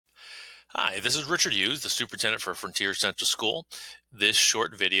Hi, this is Richard Hughes, the superintendent for Frontier Central School. This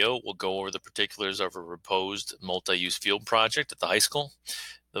short video will go over the particulars of a proposed multi-use field project at the high school.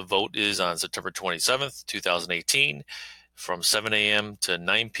 The vote is on September 27th, 2018, from 7 a.m. to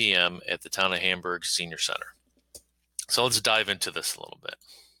 9 p.m. at the Town of Hamburg Senior Center. So let's dive into this a little bit.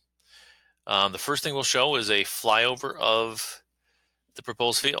 The first thing we'll show is a flyover of the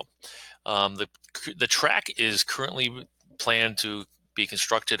proposed field. The track is currently planned to be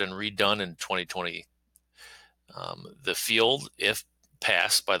constructed and redone in 2020. The field, if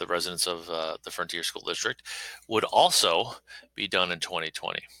passed by the residents of the Frontier School District, would also be done in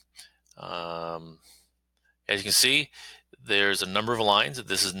 2020. As you can see, there's a number of lines.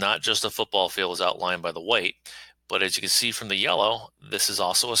 This is not just a football field as outlined by the white, but as you can see from the yellow, this is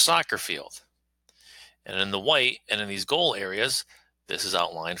also a soccer field. And in the white and in these goal areas, this is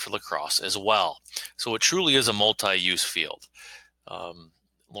outlined for lacrosse as well. So it truly is a multi-use field.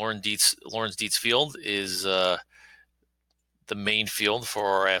 Lawrence Dietz Field is the main field for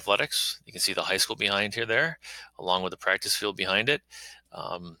our athletics. You can see the high school behind there, along with the practice field behind it.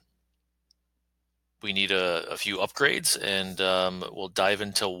 We need a few upgrades, and we'll dive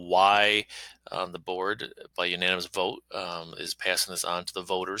into why the board, by unanimous vote, is passing this on to the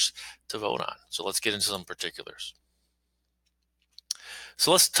voters to vote on. So let's get into some particulars.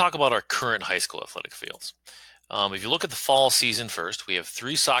 So let's talk about our current high school athletic fields. If you look at the fall season first, we have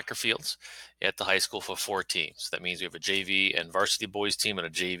 3 soccer fields at the high school for 4 teams. That means we have a JV and varsity boys team and a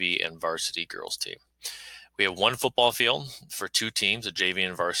JV and varsity girls team. We have 1 football field for 2 teams, a JV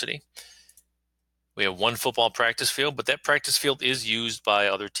and varsity. We have 1 football practice field, but that practice field is used by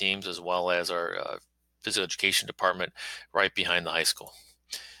other teams as well as our physical education department right behind the high school.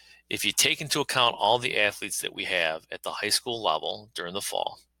 If you take into account all the athletes that we have at the high school level during the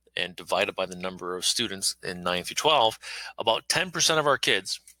fall and divide it by the number of students in 9 through 12, about 10% of our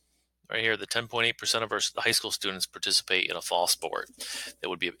kids, right here, the 10.8% of our high school students participate in a fall sport that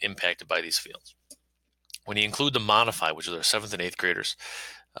would be impacted by these fields. When you include the modified, which is our 7th and 8th graders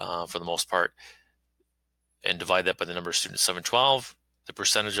for the most part, and divide that by the number of students 712, the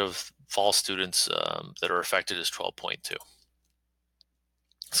percentage of fall students that are affected is 12.2.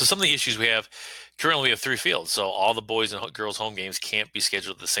 So some of the issues we have, currently we have 3 fields. So all the boys and girls home games can't be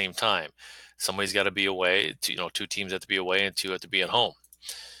scheduled at the same time. Somebody's got to be away. 2 teams have to be away and 2 have to be at home.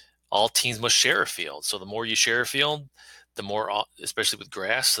 All teams must share a field. So the more you share a field, the more, especially with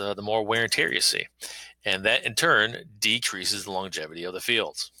grass, the more wear and tear you see. And that in turn decreases the longevity of the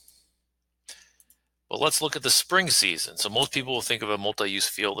fields. Well, let's look at the spring season. So most people will think of a multi-use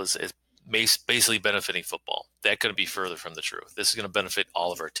field as basically benefiting football. That couldn't be further from the truth. This is going to benefit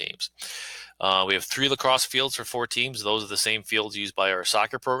all of our teams. We have 3 lacrosse fields for 4 teams. Those are the same fields used by our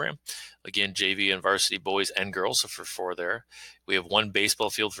soccer program. Again, JV and varsity boys and girls, so for 4 there. We have 1 baseball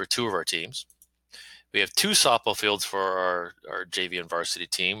field for 2 of our teams. We have 2 softball fields for our JV and varsity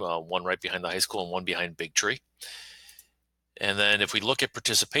team, 1 right behind the high school and 1 behind Big Tree. And then if we look at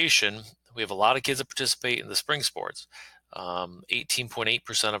participation, we have a lot of kids that participate in the spring sports.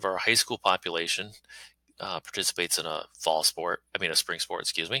 18.8% of our high school population participates in a spring sport,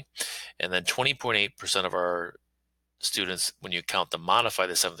 excuse me. And then 20.8% of our students, when you count the modified,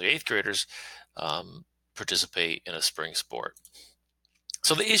 the 7th or 8th graders, participate in a spring sport.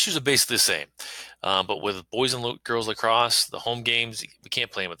 So the issues are basically the same. But with boys and girls lacrosse, the home games, we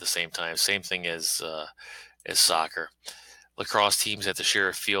can't play them at the same time. Same thing as soccer. Lacrosse teams have to share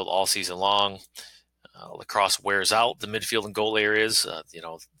a field all season long. Lacrosse wears out the midfield and goal areas.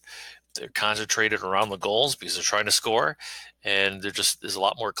 They're concentrated around the goals because they're trying to score, and there's a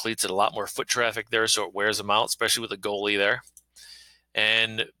lot more cleats and a lot more foot traffic there, so it wears them out, especially with the goalie there.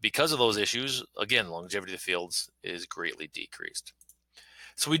 And because of those issues, again, longevity of the fields is greatly decreased.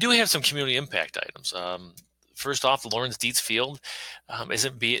 So we do have some community impact items. First off, the Lawrence Dietz Field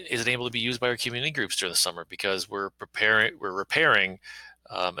isn't able to be used by our community groups during the summer because we're repairing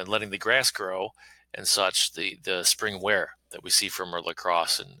and letting the grass grow and such the spring wear that we see from our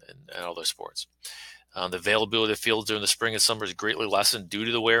lacrosse and other sports. The availability of the fields during the spring and summer is greatly lessened due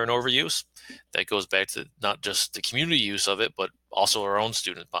to the wear and overuse. That goes back to not just the community use of it, but also our own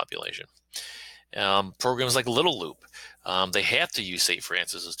student population. Programs like Little Loop, they have to use St.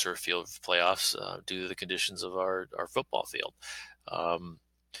 Francis as turf field for playoffs due to the conditions of our football field.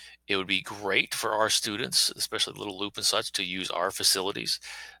 It would be great for our students, especially Little Loop and such, to use our facilities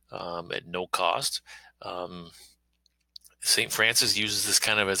at no cost. St. Francis uses this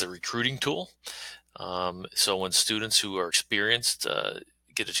kind of as a recruiting tool. So when students who are experienced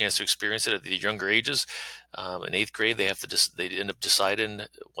get a chance to experience it at the younger ages, in 8th grade, they end up deciding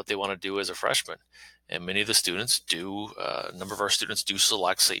what they want to do as a freshman. And many of the students do, a number of our students do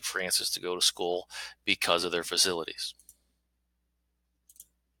select St. Francis to go to school because of their facilities.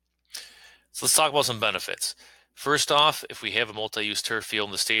 So let's talk about some benefits. First off, if we have a multi-use turf field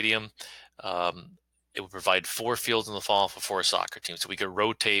in the stadium, um, it would provide 4 fields in the fall for 4 soccer teams. So we could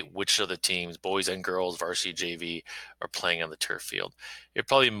rotate which of the teams, boys and girls, varsity, JV, are playing on the turf field. It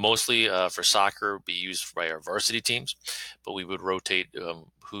probably mostly for soccer be used by our varsity teams, but we would rotate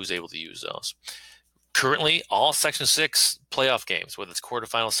who's able to use those. Currently, all Section 6 playoff games, whether it's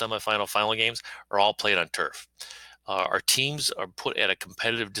quarterfinal, semifinal, final games, are all played on turf. Our teams are put at a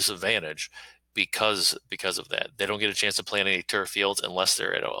competitive disadvantage because of that. They don't get a chance to play on any turf fields unless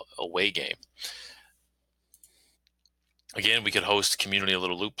they're at a away game. Again, we could host community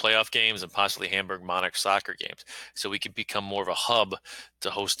Little Loop playoff games and possibly Hamburg Monarch soccer games. So we could become more of a hub to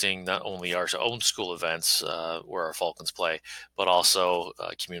hosting not only our own school events where our Falcons play, but also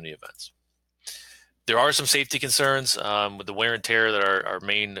community events. There are some safety concerns with the wear and tear that our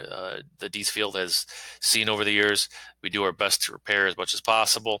main, the Dees Field has seen over the years. We do our best to repair as much as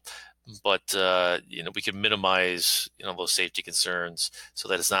possible, but we can minimize those safety concerns so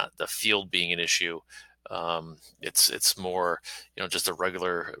that it's not the field being an issue. It's more just the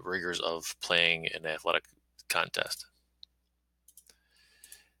regular rigors of playing an athletic contest.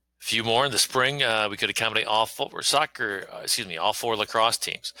 A few more in the spring, we could accommodate all 4 lacrosse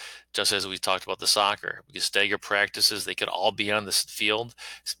teams, just as we talked about the soccer. We could stagger practices; they could all be on this field.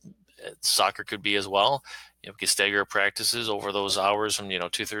 Soccer could be as well. We could stagger practices over those hours from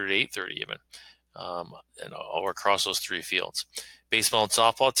 2:30 to 8:30 even, and all across those 3 fields. Baseball and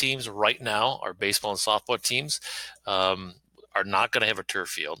softball teams right now, our baseball and softball teams are not going to have a turf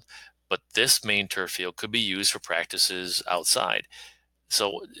field, but this main turf field could be used for practices outside.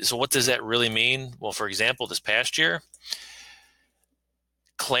 So what does that really mean? Well, for example, this past year,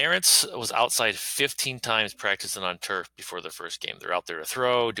 Clarence was outside 15 times practicing on turf before their first game. They're out there to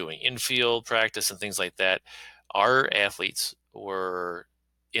throw, doing infield practice and things like that. Our athletes were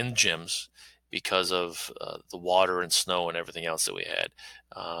in gyms because of the water and snow and everything else that we had.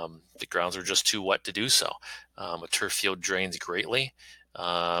 The grounds were just too wet to do so. A turf field drains greatly,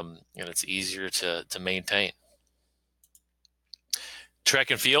 and it's easier to maintain.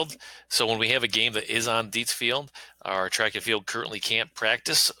 Track and field. So when we have a game that is on Dietz Field, our track and field currently can't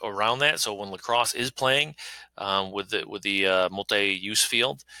practice around that. So when lacrosse is playing with the multi-use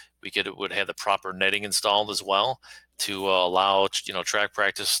field, we would have the proper netting installed as well to allow track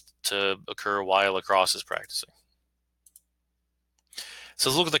practice to occur while lacrosse is practicing. So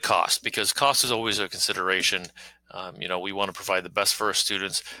let's look at the cost, because cost is always a consideration. We want to provide the best for our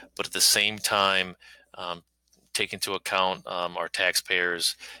students, but at the same time, take into account our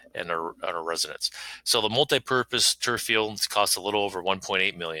taxpayers and our residents. So the multi-purpose turf field costs a little over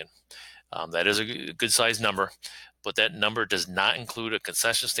 $1.8 million. That is a good sized number, but that number does not include a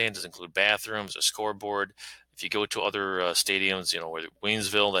concession stand, doesn't include bathrooms, a scoreboard. If you go to other stadiums, where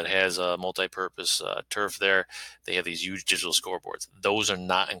Waynesville that has a multi-purpose turf there, they have these huge digital scoreboards. Those are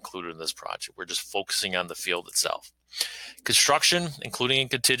not included in this project. We're just focusing on the field itself. Construction, including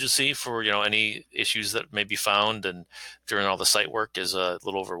contingency for any issues that may be found and during all the site work, is a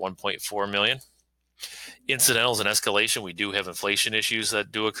little over $1.4 million. Incidentals and escalation, we do have inflation issues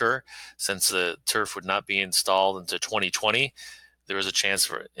that do occur. Since the turf would not be installed into 2020, there is a chance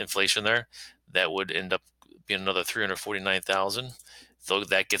for inflation there. That would end up being another $349,000. So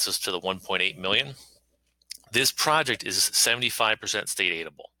that gets us to the $1.8 million. This project is 75% state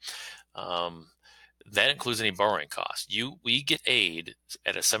aidable. That includes any borrowing costs. We get aid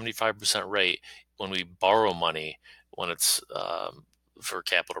at a 75% rate when we borrow money when it's for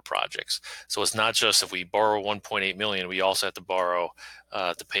capital projects. So it's not just if we borrow $1.8 million, we also have to borrow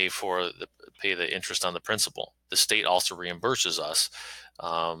to pay the interest on the principal. The state also reimburses us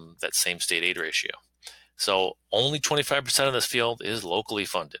that same state aid ratio. So only 25% of this field is locally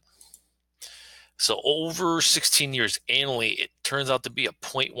funded. So over 16 years annually, it turns out to be a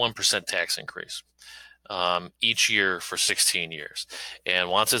 0.1% tax increase each year for 16 years. And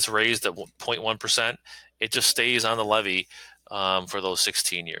once it's raised at 0.1%, it just stays on the levy for those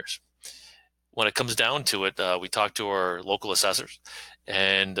 16 years. When it comes down to it, we talked to our local assessors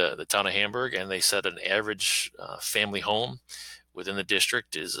and the town of Hamburg, and they said an average family home within the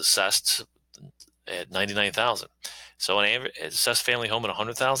district is assessed at $99,000. So an assessed family home at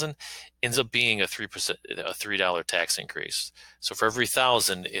 $100,000 ends up being a $3 tax increase. So for every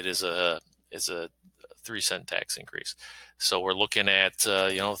 $1,000, it is a 3-cent tax increase. So we're looking at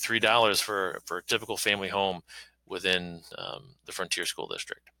 $3 for a typical family home within the Frontier School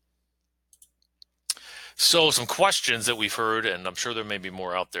District. So some questions that we've heard, and I'm sure there may be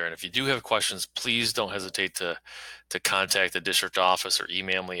more out there. And if you do have questions, please don't hesitate to contact the district office or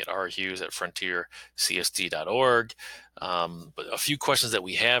email me at rhughes@frontiercsd.org. But a few questions that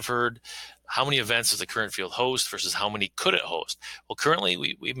we have heard: how many events does the current field host versus how many could it host? Well, currently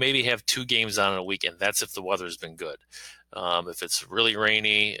we maybe have 2 games on in a week, and that's if the weather's been good. If it's really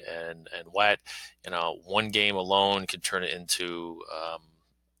rainy and wet, 1 game alone can turn it into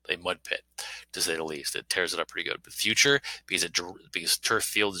a mud pit, to say the least. It tears it up pretty good. But future, because turf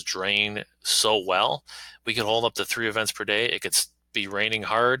fields drain so well, we could hold up to 3 events per day. It could be raining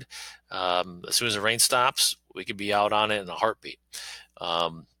hard. As soon as the rain stops, we could be out on it in a heartbeat.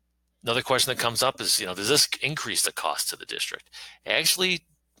 Another question that comes up is, does this increase the cost to the district? Actually,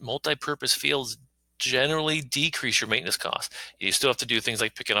 multi-purpose fields generally decrease your maintenance costs. You still have to do things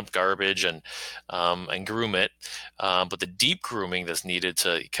like picking up garbage and groom it, but the deep grooming that's needed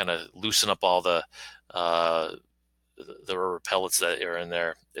to kind of loosen up all the rubber pellets that are in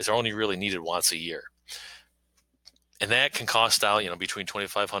there is only really needed once a year, and that can cost out between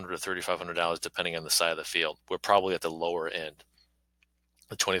 $2,500 to $3,500 depending on the side of the field. We're probably at the lower end,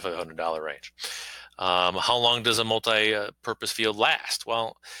 the $2,500 range. How long does a multi-purpose field last?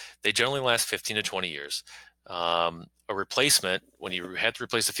 Well, they generally last 15 to 20 years. A replacement, when you have to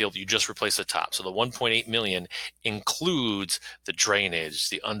replace the field, you just replace the top. So the 1.8 million includes the drainage,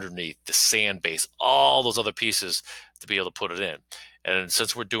 the underneath, the sand base, all those other pieces to be able to put it in. And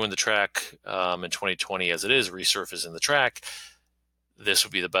since we're doing the track in 2020 as it is, resurfacing the track, this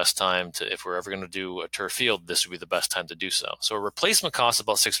would be the best time to, if we're ever going to do a turf field, this would be the best time to do so. So a replacement costs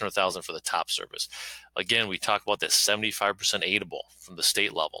about $600,000 for the top surface. Again, we talk about that 75% aidable from the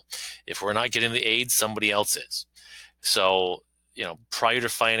state level. If we're not getting the aid, somebody else is. So, prior to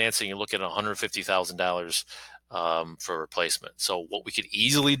financing, you look at $150,000 for a replacement. So what we could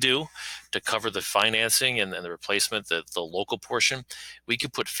easily do to cover the financing and the replacement, the local portion, we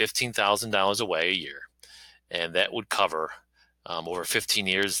could put $15,000 away a year, and that would cover over 15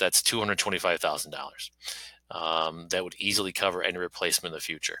 years, that's $225,000. That would easily cover any replacement in the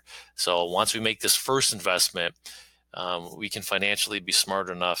future. So once we make this first investment, we can financially be smart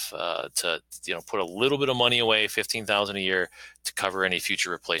enough to put a little bit of money away, $15,000 a year, to cover any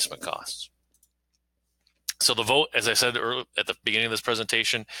future replacement costs. So the vote, as I said earlier, at the beginning of this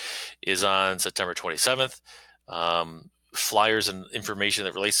presentation, is on September 27th. Flyers and information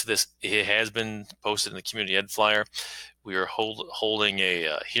that relates to this, it has been posted in the community ed flyer. We are holding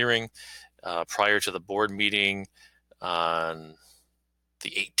a hearing prior to the board meeting on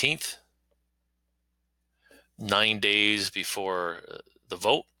the 18th, 9 days before the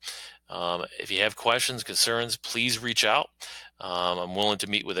vote. If you have questions, concerns, please reach out. I'm willing to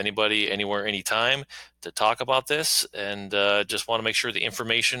meet with anybody, anywhere, anytime to talk about this, and just want to make sure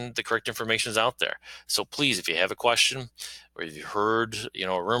the correct information is out there. So please, if you have a question or if you heard,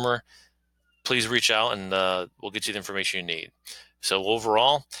 a rumor, please reach out and we'll get you the information you need. So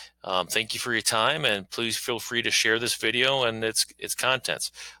overall, thank you for your time, and please feel free to share this video and its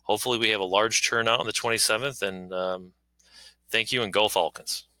contents. Hopefully we have a large turnout on the 27th, and thank you, and go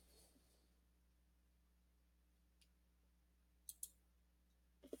Falcons.